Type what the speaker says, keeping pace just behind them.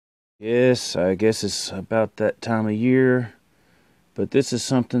Yes, I guess it's about that time of year, but this is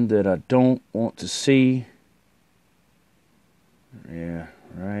something that I don't want to see. Yeah,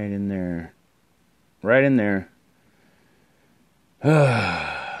 right in there. Right in there.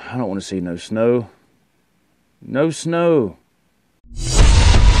 I don't want to see no snow. No snow.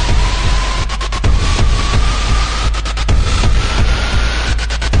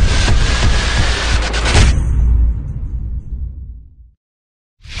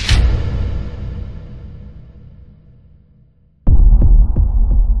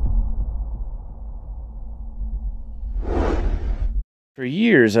 For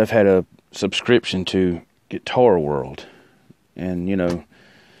years, I've had a subscription to Guitar World, and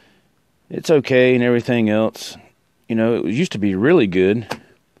it's okay and everything else. It used to be really good,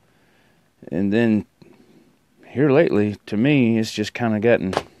 and then here lately, to me, it's just kind of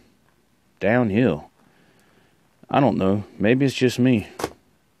gotten downhill. I don't know. Maybe it's just me.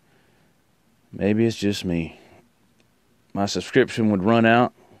 Maybe it's just me. My subscription would run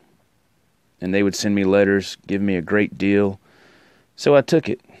out, and they would send me letters, give me a great deal. So I took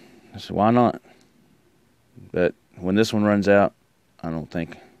it. I said, why not? But when this one runs out, I don't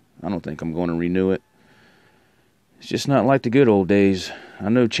think I'm going to renew it. It's just not like the good old days. I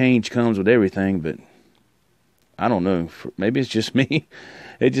know change comes with everything, but I don't know. Maybe it's just me.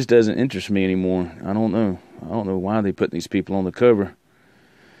 It just doesn't interest me anymore. I don't know. I don't know why they put these people on the cover.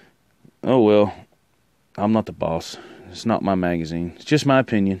 Oh well, I'm not the boss. It's not my magazine. It's just my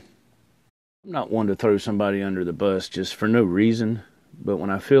opinion. I'm not one to throw somebody under the bus just for no reason, but when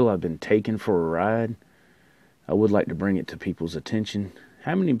I feel I've been taken for a ride, I would like to bring it to people's attention.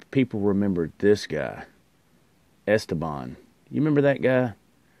 How many people remember this guy? Esteban. You remember that guy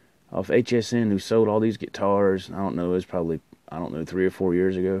off HSN who sold all these guitars? I don't know, it was probably, 3 or 4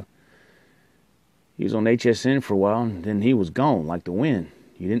 years ago. He was on HSN for a while, and then he was gone like the wind.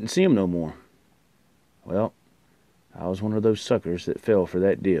 You didn't see him no more. Well, I was one of those suckers that fell for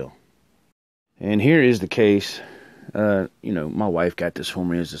that deal. And here is the case. My wife got this for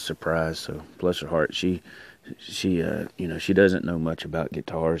me as a surprise, so bless her heart. She doesn't know much about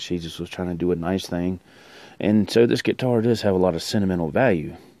guitars. She just was trying to do a nice thing. And so this guitar does have a lot of sentimental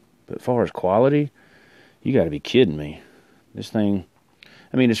value. But as far as quality, you got to be kidding me. This thing,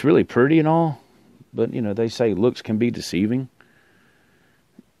 it's really pretty and all, but, they say looks can be deceiving.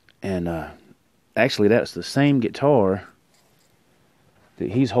 And actually, that's the same guitar that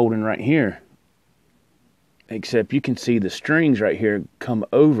he's holding right here. Except you can see the strings right here come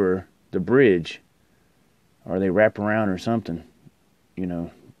over the bridge. Or they wrap around or something.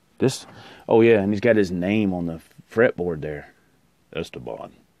 This. Oh yeah, and he's got his name on the fretboard there.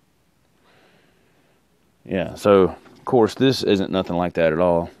 Esteban. Yeah, so, of course, this isn't nothing like that at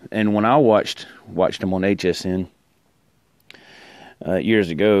all. And when I watched him on HSN years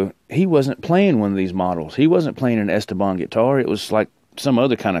ago, he wasn't playing one of these models. He wasn't playing an Esteban guitar. It was like some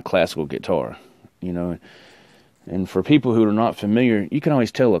other kind of classical guitar, And for people who are not familiar, you can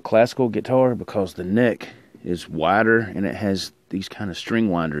always tell a classical guitar because the neck is wider and it has these kind of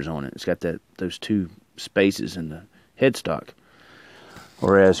string winders on it. It's got those two spaces in the headstock.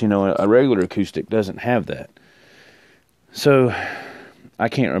 Whereas, a regular acoustic doesn't have that. So, I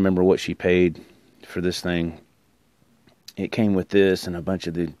can't remember what she paid for this thing. It came with this and a bunch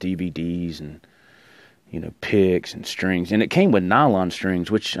of the DVDs and, picks and strings. And it came with nylon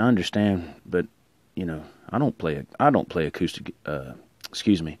strings, which I understand, but, I don't play acoustic, I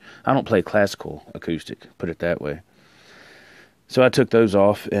don't play classical acoustic, put it that way. So I took those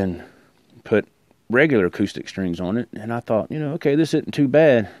off and put regular acoustic strings on it, and I thought, okay, this isn't too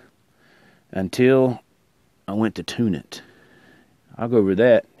bad, until I went to tune it. I'll go over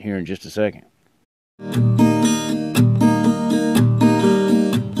that here in just a second.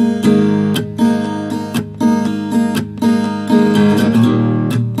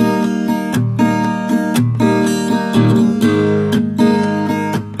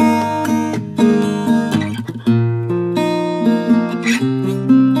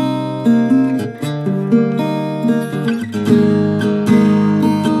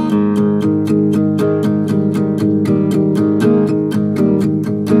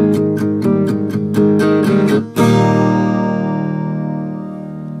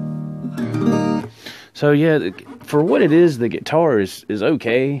 So yeah, for what it is, the guitar is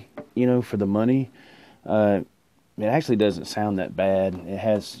okay, for the money. It actually doesn't sound that bad. It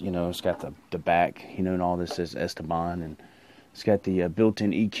has, it's got the back, and all this says Esteban, and it's got the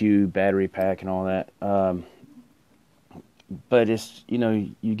built-in EQ battery pack and all that. But it's,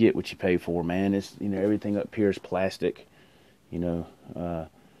 you get what you pay for, man. It's, everything up here is plastic, and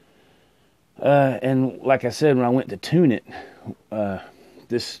like I said, when I went to tune it,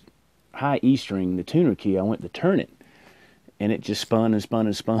 this high E string, the tuner key, I went to turn it, and it just spun and spun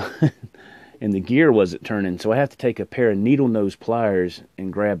and spun, and the gear wasn't turning. So I have to take a pair of needle nose pliers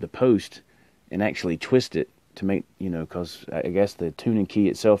and grab the post and actually twist it to make, because I guess the tuning key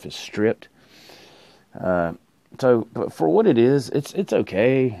itself is stripped. So, but for what it is, it's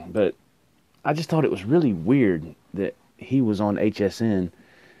okay. But I just thought it was really weird that he was on HSN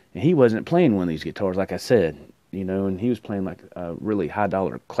and he wasn't playing one of these guitars, like I said, and he was playing like a really high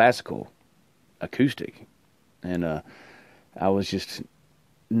dollar classical acoustic. And I was just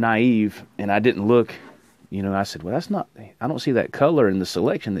naive, and I didn't look, I said, well, I don't see that color in the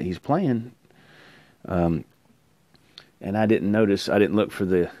selection that he's playing. And I didn't look for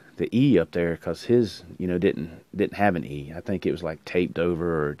the E up there, because his, didn't have an E. I think it was like taped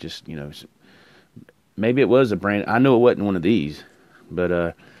over, or just, maybe it was a brand. I know it wasn't one of these,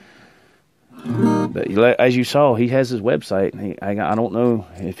 but as you saw, he has his website. I don't know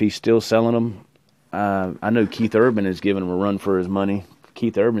if he's still selling them. I know Keith Urban is giving him a run for his money.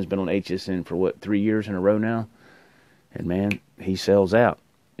 Keith Urban's been on HSN for 3 years in a row now, and man, he sells out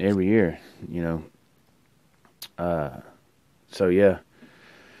every year. So yeah,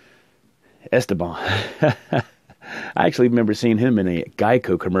 Esteban. I actually remember seeing him in a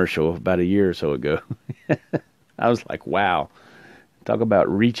Geico commercial about a year or so ago. I was like, wow, talk about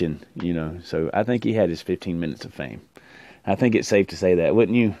reaching, So I think he had his 15 minutes of fame. I think it's safe to say that,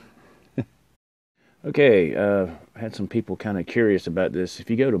 wouldn't you? Okay, I had some people kind of curious about this. If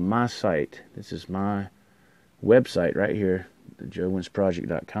you go to my site, this is my website right here,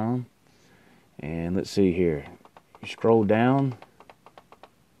 thejoewentzproject.com. And let's see here. You scroll down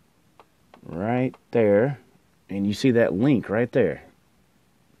right there, and you see that link right there.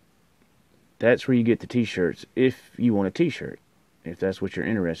 That's where you get the t-shirts, if you want a t-shirt. If that's what you're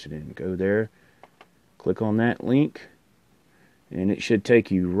interested in, go there, click on that link, and it should take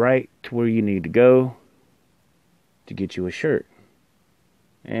you right to where you need to go to get you a shirt.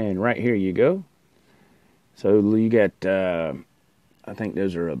 And right here you go. So you got, I think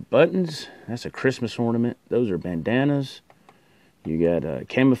those are buttons. That's a Christmas ornament. Those are bandanas. You got a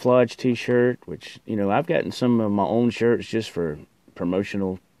camouflage t-shirt, which, I've gotten some of my own shirts just for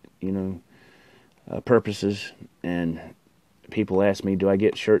promotional, purposes. And people ask me, do I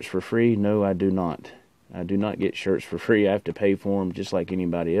get shirts for free? No, I do not. I do not get shirts for free. I have to pay for them just like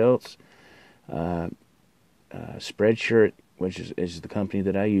anybody else. Spreadshirt, which is the company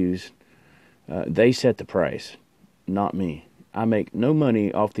that I use, they set the price, not me. I make no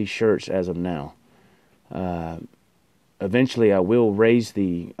money off these shirts as of now. Eventually, I will raise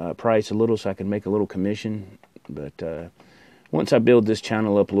the price a little so I can make a little commission. But once I build this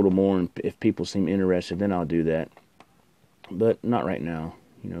channel up a little more, and if people seem interested, then I'll do that. But not right now.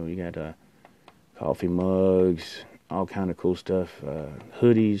 You got coffee mugs, all kind of cool stuff.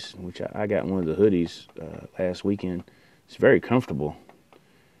 Hoodies, which I got one of the hoodies last weekend. It's very comfortable.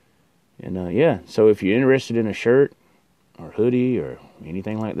 And yeah, so if you're interested in a shirt or hoodie or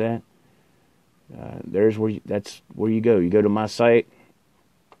anything like that, that's where you go. You go to my site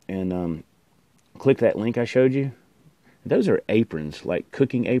and click that link I showed you. Those are aprons, like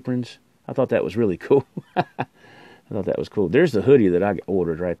cooking aprons. I thought that was really cool. I thought that was cool. There's the hoodie that I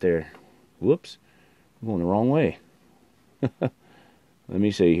ordered right there. Whoops, I'm going the wrong way. Let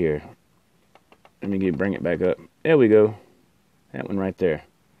me see here. Let me bring it back up. There we go. That one right there.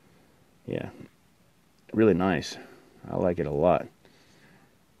 Yeah, really nice. I like it a lot.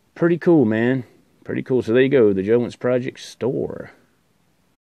 Pretty cool, man. Pretty cool. So there you go, the Joe Wentz Project store.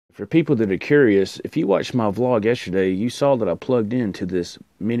 For people that are curious, if you watched my vlog yesterday, you saw that I plugged into this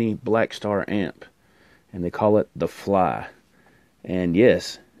mini Black Star amp, and they call it the Fly. And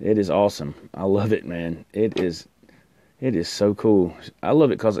yes, it is awesome. I love it, man. It is so cool. I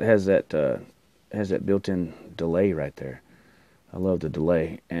love it because it has that built-in delay right there. I love the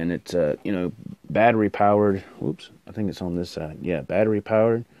delay, and it's battery powered. Whoops, I think it's on this side. Yeah, battery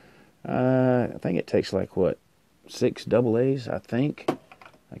powered. I think it takes like 6 AA's. I think.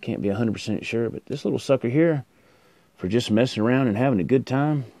 I can't be 100% sure, but this little sucker here, for just messing around and having a good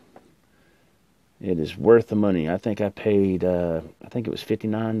time, it is worth the money. I think I paid. I think it was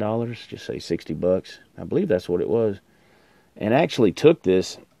 $59. Just say $60. I believe that's what it was. And I actually took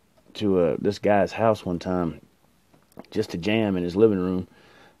this to this guy's house one time, just to jam in his living room.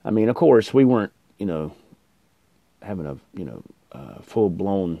 I mean, of course, we weren't, having a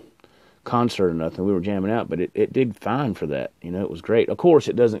full-blown concert or nothing. We were jamming out, but it did fine for that. It was great. Of course,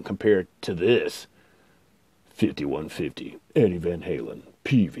 it doesn't compare to this 5150 Eddie Van Halen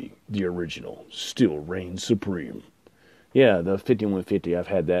Peavey, the original, still reigns supreme. Yeah, the 5150, I've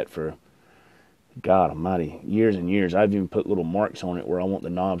had that for God almighty, years and years. I've even put little marks on it where I want the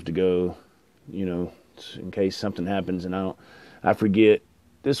knobs to go, in case something happens and I forget.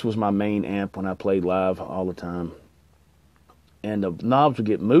 This was my main amp when I played live all the time. And the knobs would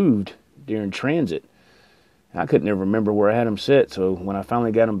get moved during transit. I couldn't ever remember where I had them set, so when I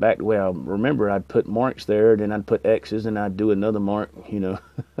finally got them back the way I remember, I'd put marks there, then I'd put X's, and I'd do another mark,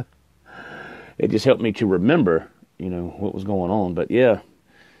 It just helped me to remember, what was going on. But yeah,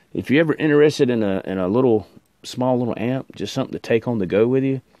 if you're ever interested in a small little amp, just something to take on the go with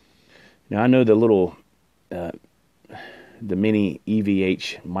you. Now, I know the mini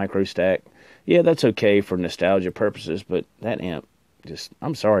EVH micro stack, yeah, that's okay for nostalgia purposes, but that amp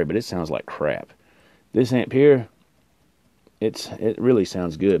I'm sorry, but it sounds like crap. This amp here, it really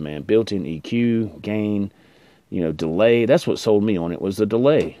sounds good, man. Built-in EQ, gain, delay. That's what sold me on it, was the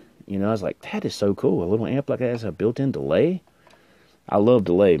delay. I was like, that is so cool. A little amp like that has a built-in delay. I love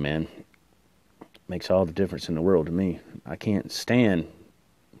delay, man. Makes all the difference in the world to me. I can't stand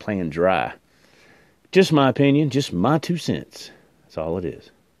playing dry. Just my opinion, just my 2 cents. That's all it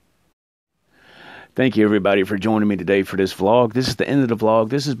is. Thank you, everybody, for joining me today for this vlog. This is the end of the vlog.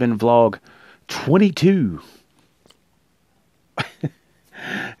 This has been vlog 22.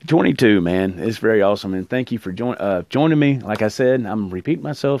 22, man. It's very awesome. And thank you for joining me. Like I said, I'm repeating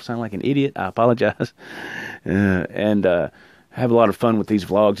myself. Sound like an idiot. I apologize. And have a lot of fun with these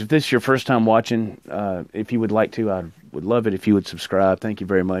vlogs. If this is your first time watching, if you would like to, I would love it if you would subscribe. Thank you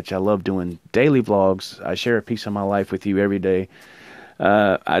very much. I love doing daily vlogs. I share a piece of my life with you every day.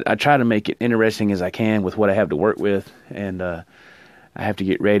 I try to make it interesting as I can with what I have to work with. And I have to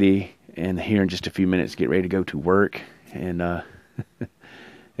get ready, and here in just a few minutes, get ready to go to work. And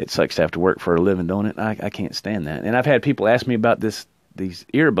it sucks to have to work for a living, don't it? I can't stand that. And I've had people ask me about these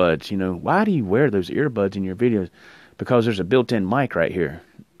earbuds. Why do you wear those earbuds in your videos? Because there's a built-in mic right here.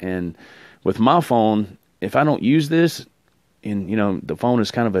 And with my phone, if I don't use this, and the phone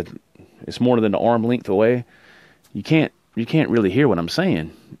is kind of it's more than an arm length away, you can't really hear what I'm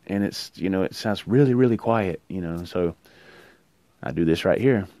saying. And it's, it sounds really, really quiet, so I do this right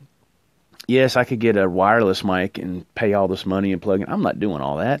here. Yes, I could get a wireless mic and pay all this money and plug in. I'm not doing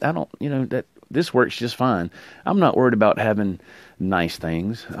all that. I don't, this works just fine. I'm not worried about having nice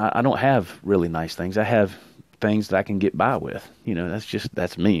things. I don't have really nice things. I have things that I can get by with.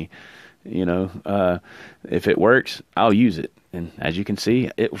 That's me. If it works, I'll use it. And as you can see,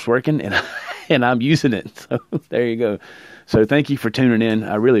 it was working, and I'm using it. So there you go. So thank you for tuning in.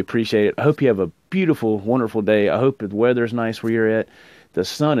 I really appreciate it. I hope you have a beautiful, wonderful day. I hope the weather's nice where you're at. The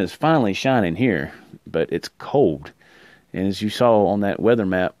sun is finally shining here, but it's cold. And as you saw on that weather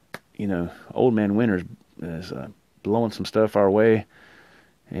map, Old Man Winter is blowing some stuff our way.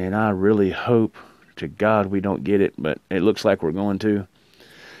 And I really hope to God we don't get it, but it looks like we're going to.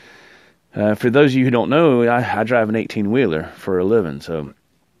 For those of you who don't know, I drive an 18-wheeler for a living. So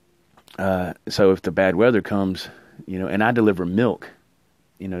if the bad weather comes, and I deliver milk,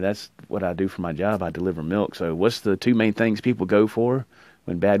 that's what I do for my job. I deliver milk. So what's the 2 main things people go for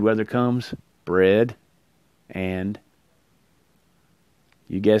when bad weather comes? Bread and,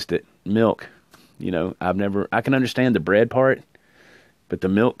 you guessed it, milk. I can understand the bread part, but the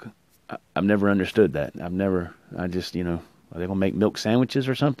milk, I've never understood that. are they going to make milk sandwiches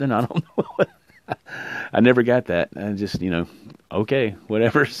or something? I don't know. I never got that. I just, okay,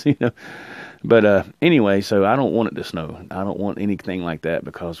 whatever, But anyway, so I don't want it to snow. I don't want anything like that,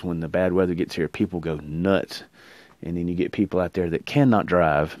 because when the bad weather gets here, people go nuts. And then you get people out there that cannot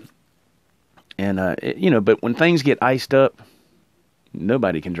drive. And, but when things get iced up,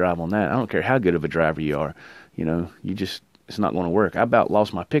 nobody can drive on that. I don't care how good of a driver you are. It's not going to work. I about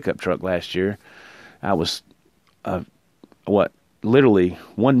lost my pickup truck last year. I was, literally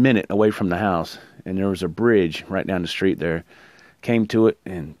 1 minute away from the house, and there was a bridge right down the street there. Came to it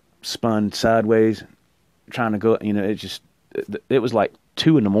and spun sideways, trying to go, it was like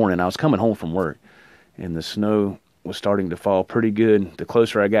 2 a.m. I was coming home from work, and the snow was starting to fall pretty good. The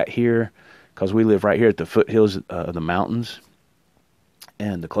closer I got here, because we live right here at the foothills of the mountains,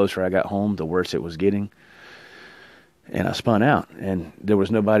 and the closer I got home, the worse it was getting. And I spun out, and there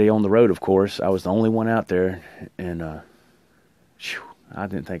was nobody on the road, of course. I was the only one out there, and I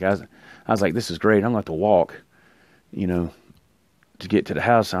didn't think I was like, this is great. I'm going to have to walk, to get to the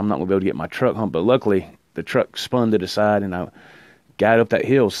house. I'm not going to be able to get my truck home. But luckily, the truck spun to the side, and I got up that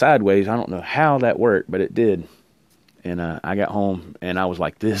hill sideways. I don't know how that worked, but it did. And I got home, and I was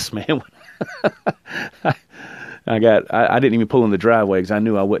like this, man. I didn't even pull in the driveway because I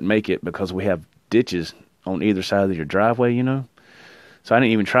knew I wouldn't make it, because we have ditches on either side of your driveway, So I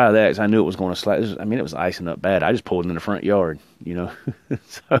didn't even try that because I knew it was going to slide. It was icing up bad. I just pulled in the front yard,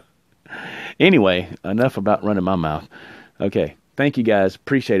 So Anyway, enough about running my mouth. Okay. Thank you guys.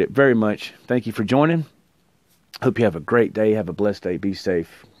 Appreciate it very much. Thank you for joining. Hope you have a great day. Have a blessed day. Be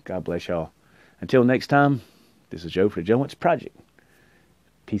safe. God bless y'all. Until next time, this is Joe for the Joe Wentz Project.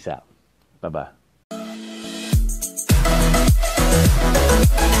 Peace out. Bye-bye.